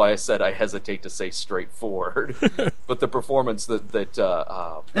 That's why I said I hesitate to say straightforward. But the performance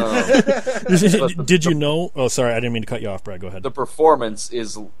Did you know... Oh, sorry, I didn't mean to cut you off, Brad. Go ahead. The performance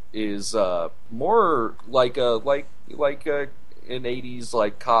is more like an 80s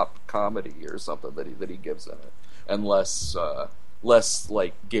like cop comedy or something that he gives in it, and less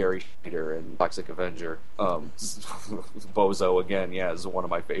like Gary Peter in Toxic Avenger. Bozo again, is one of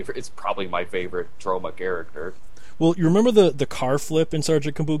my favorite. It's probably my favorite Troma character. Well, you remember the car flip in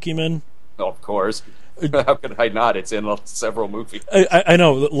Sergeant Kabuki-Man? Oh, of course. How could I not? It's in several movies. I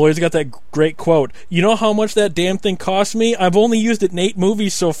know. Lloyd's got that great quote. You know how much that damn thing cost me? I've only used it in 8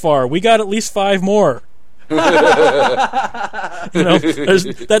 movies so far. We got at least 5 more. That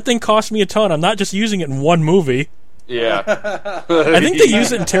thing cost me a ton. I'm not just using it in 1 movie. Yeah. I think they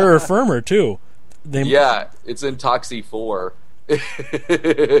use it in Terror Firmer, too. It's in Toxie 4.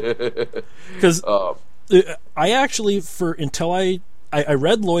 Because I actually, until I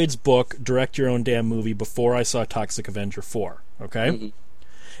read Lloyd's book, Direct Your Own Damn Movie, before I saw Toxic Avenger 4, okay? Mm-hmm.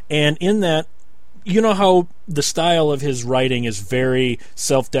 And in that, you know how the style of his writing is very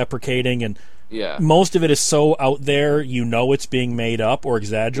self-deprecating, and most of it is so out there, it's being made up or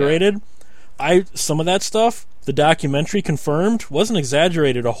exaggerated. Yeah. Some of that stuff, the documentary confirmed, wasn't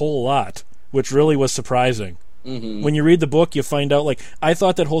exaggerated a whole lot, which really was surprising. Mm-hmm. When you read the book, you find out, I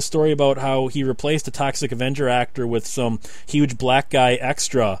thought that whole story about how he replaced a Toxic Avenger actor with some huge black guy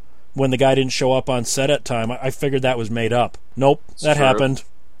extra when the guy didn't show up on set at time. I figured that was made up. Nope, that happened.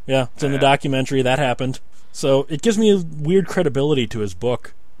 Yeah, it's in the documentary. That happened. So it gives me a weird credibility to his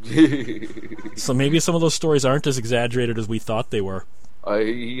book. So maybe some of those stories aren't as exaggerated as we thought they were.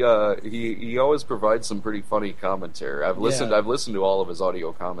 He always provides some pretty funny commentary. I've listened to all of his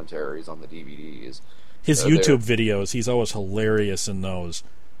audio commentaries on the DVDs. His YouTube videos, he's always hilarious in those.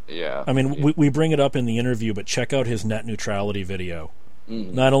 Yeah. I mean, we bring it up in the interview, but check out his net neutrality video.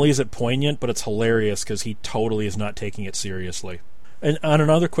 Mm-hmm. Not only is it poignant, but it's hilarious because he totally is not taking it seriously. And on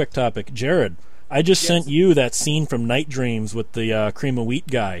another quick topic, Jared, I just sent you that scene from Night Dreams with the cream of wheat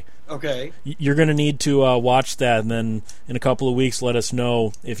guy. Okay. You're going to need to watch that, and then in a couple of weeks let us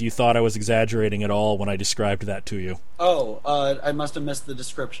know if you thought I was exaggerating at all when I described that to you. Oh, I must have missed the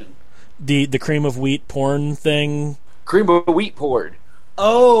description. The cream of wheat porn thing. Cream of wheat porn.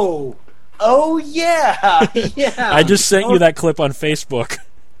 Oh yeah, yeah. I just sent you that clip on Facebook.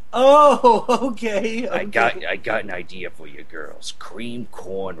 Oh, okay. I got an idea for you girls. Cream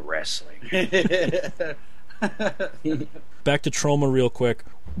corn wrestling. Back to Troma real quick.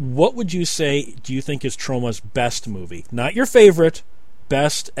 What would you say do you think is Troma's best movie? Not your favorite,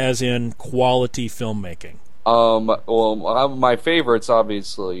 best as in quality filmmaking. Well, my favorite's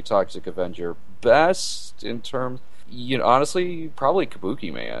obviously Toxic Avenger. Best in terms, honestly, probably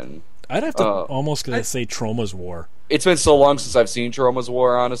Kabuki Man. I'd have to almost say Troma's War. It's been so long since I've seen Troma's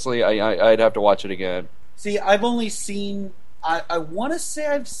War, honestly. I'd have to watch it again. See, I've only seen... I want to say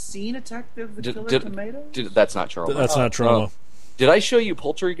I've seen Attack of the Killer Tomatoes? That's not Troma. That's not Troma. Did I show you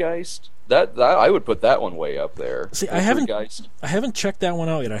Poultrygeist? That I would put that one way up there. See, I haven't checked that one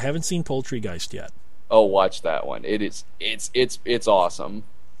out yet. I haven't seen Poultrygeist yet. Oh, watch that one. It's awesome.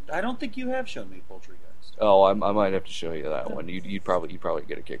 I don't think you have shown me Poultrygeist. Oh, I might have to show you that one. You'd probably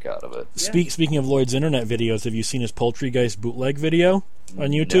get a kick out of it. Yeah. Speaking of Lloyd's internet videos, have you seen his Poultrygeist bootleg video on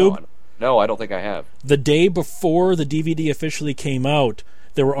YouTube? No, I don't think I have. The day before the DVD officially came out,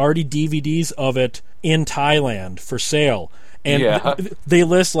 there were already DVDs of it in Thailand for sale. And they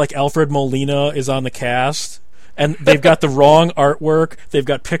list, Alfred Molina is on the cast, and they've got the wrong artwork. They've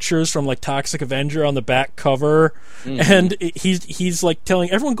got pictures from, Toxic Avenger on the back cover. Mm-hmm. And he's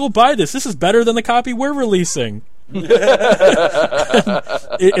telling everyone, go buy this. This is better than the copy we're releasing.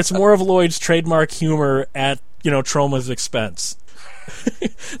 It's more of Lloyd's trademark humor at, Troma's expense.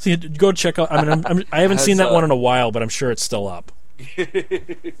 So you go check out. I mean, I haven't seen that one in a while, but I'm sure it's still up.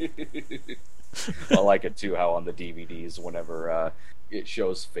 I like it too. How on the DVDs, whenever it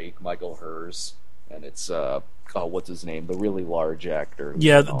shows fake Michael Hers, and it's what's his name? The really large actor.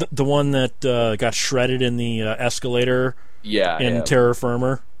 Yeah, the one that got shredded in the escalator. In Terror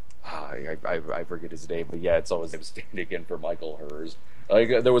Firmer. I forget his name, but it's always standing again for Michael Hers.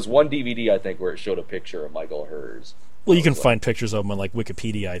 There was one DVD I think where it showed a picture of Michael Hers. Well, you can find pictures of him on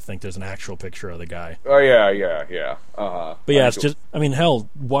Wikipedia. I think there's an actual picture of the guy. Oh yeah. But yeah, it's just. I mean, hell,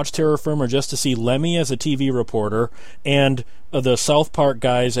 watch Terror Firmer just to see Lemmy as a TV reporter and the South Park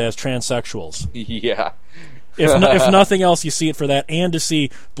guys as transsexuals. Yeah. If nothing else, you see it for that, and to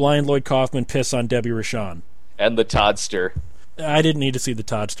see blind Lloyd Kaufman piss on Debbie Rochon and the Toddster. I didn't need to see the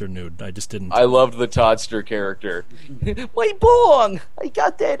Toddster nude. I just didn't. I loved the Toddster character. My bong! I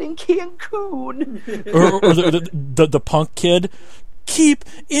got that in Cancun. or the punk kid. Keep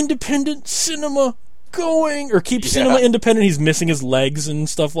independent cinema going, or keep cinema independent. He's missing his legs and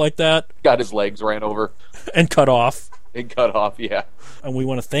stuff like that. Got his legs ran over and cut off. Yeah. And we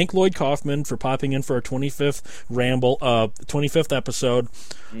want to thank Lloyd Kaufman for popping in for our 25th ramble, 25th episode.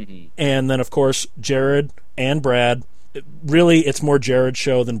 Mm-hmm. And then, of course, Jared and Brad. Really, it's more Jared's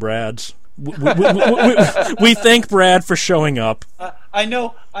show than Brad's. We thank Brad for showing up. I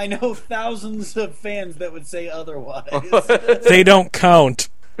know thousands of fans that would say otherwise. They don't count.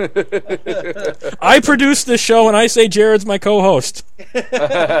 I produce this show and I say Jared's my co-host.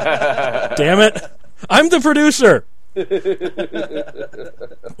 Damn it. I'm the producer.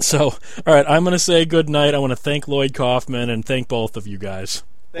 So, all right, I'm going to say good night. I want to thank Lloyd Kaufman and thank both of you guys.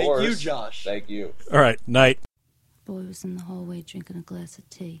 Thank you, Josh. Thank you. All right, night. The boy was in the hallway drinking a glass of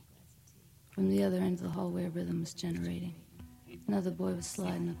tea. From the other end of the hallway, a rhythm was generating. Another boy was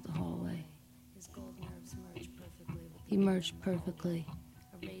sliding up the hallway. His gold nerves merged perfectly. He merged perfectly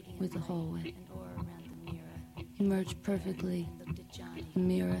with the hallway. He merged perfectly the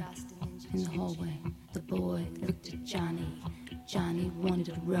mirror in the hallway. The boy looked at Johnny. Johnny wanted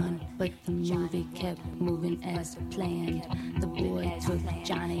to run, but the movie kept moving as planned. The boy took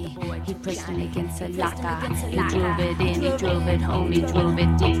Johnny. He pressed him against a locker. He drove it in, he drove it home, he drove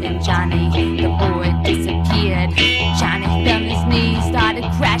it deep in Johnny. The boy disappeared. Johnny fell on his knees, started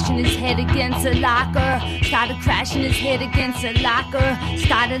crashing his head against a locker. Started crashing his head against a locker.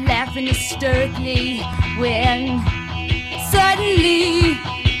 Started laughing hysterically when suddenly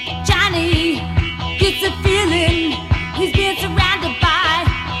Johnny gets a feeling he's being surrounded by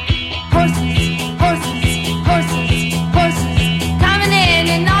horses, horses, horses, horses, coming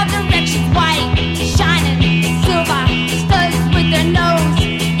in all directions, white, shining, silver, studs with their nose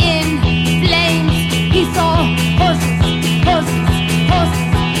in flames. He saw horses, horses, horses,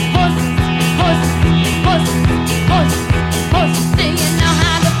 horses, horses, horses, horses, horses. Do you know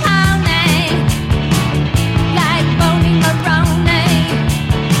how to pony? Like Boney Maroney.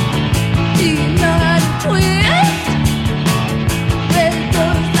 Do you know how to twist?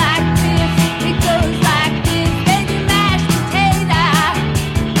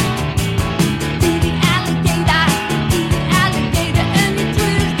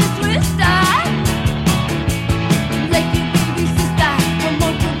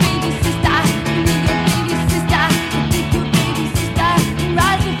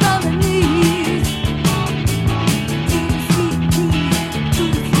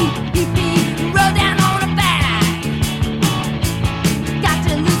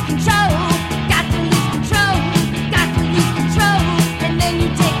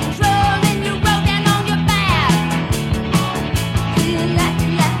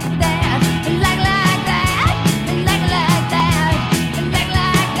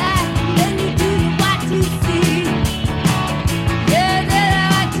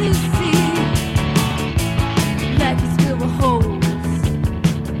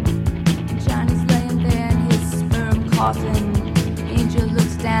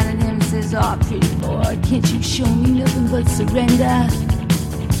 Surrender.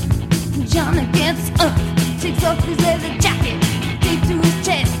 Johnny gets up, takes off his leather jacket, takes to his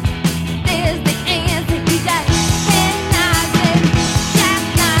chest. There's the answer. He got pen knives and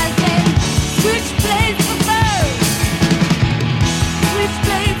jackknives and switchblades for birds.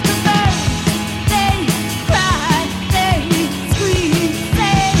 Switchblades for birds. They cry, they scream,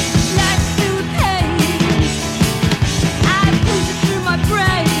 they like to pain. I push it through my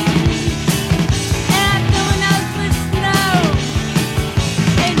brain.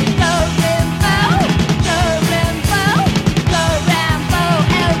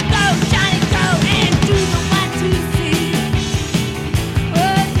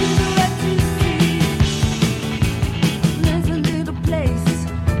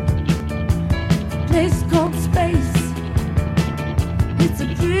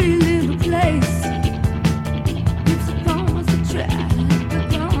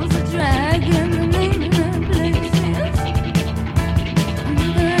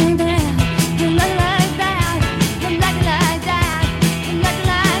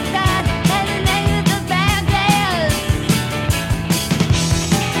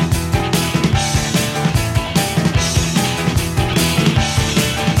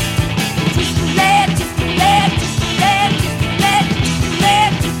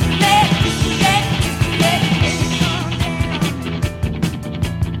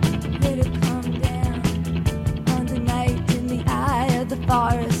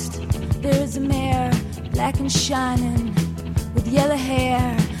 with yellow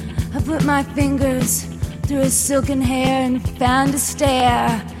hair. I put my fingers through his silken hair and found a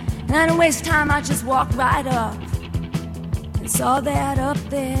stair. And I didn't waste time, I just walked right up and saw that up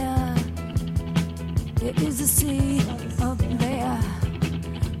there. There is a sea up there.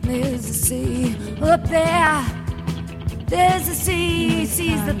 There's a sea up there. There's a sea,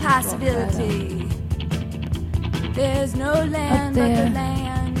 sees the possibility. There's no land but the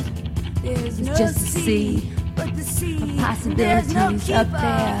land. There's no sea but the sea. Of possibilities no up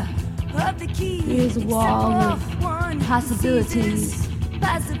there. Of the key. There's a wall of possibilities.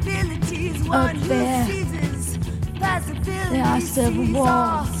 Possibilities up there. There are several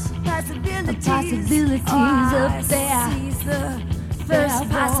walls of possibilities up there. First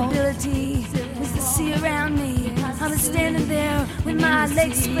possibility is the sea around me. I was standing there with my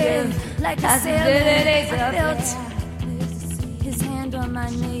legs spread like a sailor. I felt his hand on my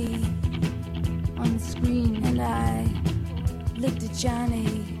knee on the screen, and I looked at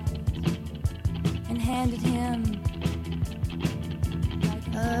Johnny and handed him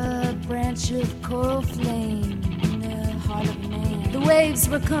a branch of coral flame in the heart of a man. The waves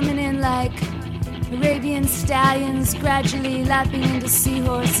were coming in like Arabian stallions, gradually lapping into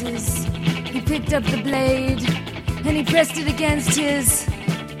seahorses. He picked up the blade and he pressed it against his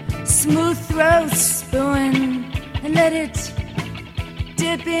smooth throat, spoon, and let it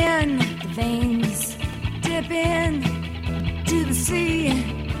dip in the veins, dip in to the sea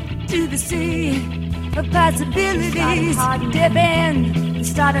of possibilities. Dip in, it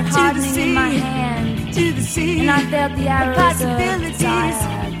started hardening in my hand, to the sea, and I felt the arrows of possibilities.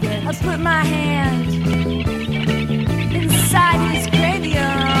 I put my hand inside his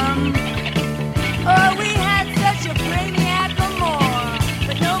cranium. Oh, we had such a brainiac or more,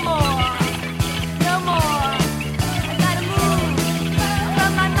 but no more, no more. I gotta move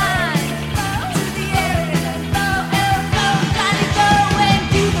from my mind to the area. Gotta go and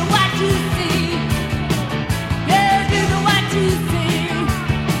do the what you see. Yeah, do the what you see.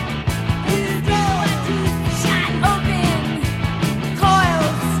 Do the what you see. Shine open,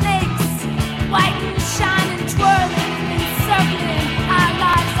 coils, snakes, white and shining, twirling and circling. Our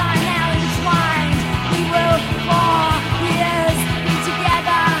lives are now entwined. We will fall years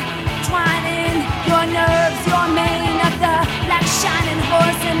together, twining your nerves, your mane of the black shining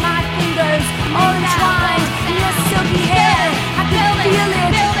horse, and my fingers all entwined in your silky hair. I could feel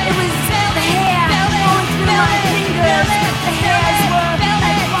it. It was the hair going through my fingers. The hairs were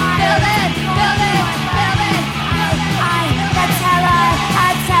like fire. That's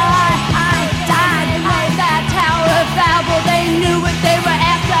how I died beneath that Tower of Babel. They knew what they were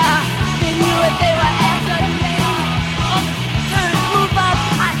after. They knew what they were after. Couldn't move up.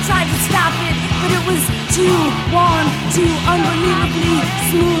 I tried to stop it, but it was too warm, too unbelievably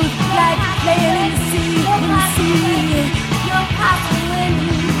smooth, like laying in the sea, in the sea. No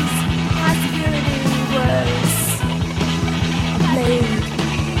possibilities. Possibility was a blade,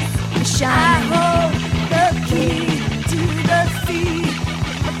 a shine. I hold the key to the sea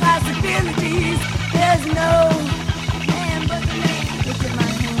of possibilities. There's no man but the man. Look at my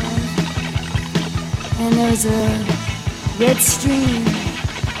hand, and there's a red stream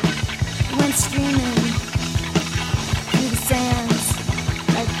went streaming through the sands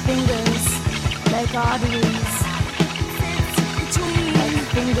like fingers, like arteries. Between like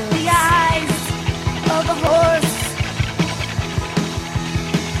fingers, the eyes of a horse.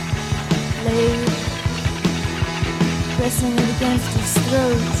 Blade pressing it against his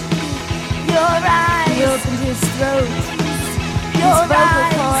throat. Your eyes, he opened his throat. Your vocal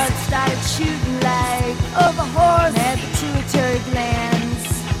cords started shooting like of a horse. Had the pituitary glands.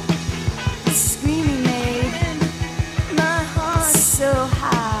 The screaming made my heart so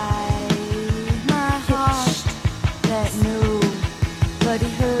high. My heart that nobody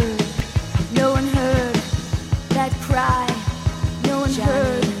heard. No one heard that cry. No one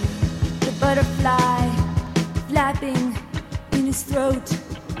heard the butterfly flapping in his throat.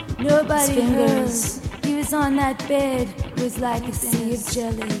 Nobody heard. He was on that bed. It was like a sea of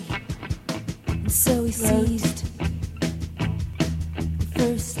jelly. And so he seized.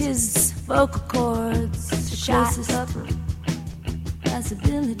 First his vocal cords shot up.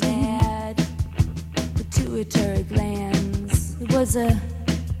 Possibility had pituitary glands. It was a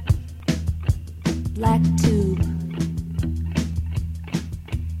black tube.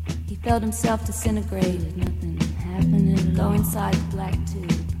 He felt himself disintegrate. Nothing happened at all. Go inside the black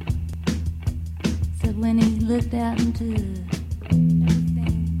tube. Except when he looked out into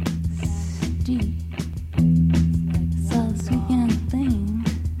everything deep. Saw a sweet young thing.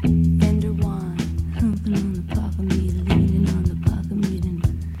 Fender wine. Humping on the pocket meter, leaning on the pocket meter.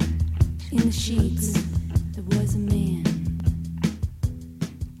 In the sheets, there was a man.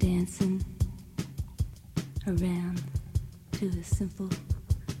 dancing around to a simple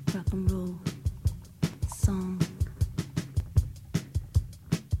rock and roll song.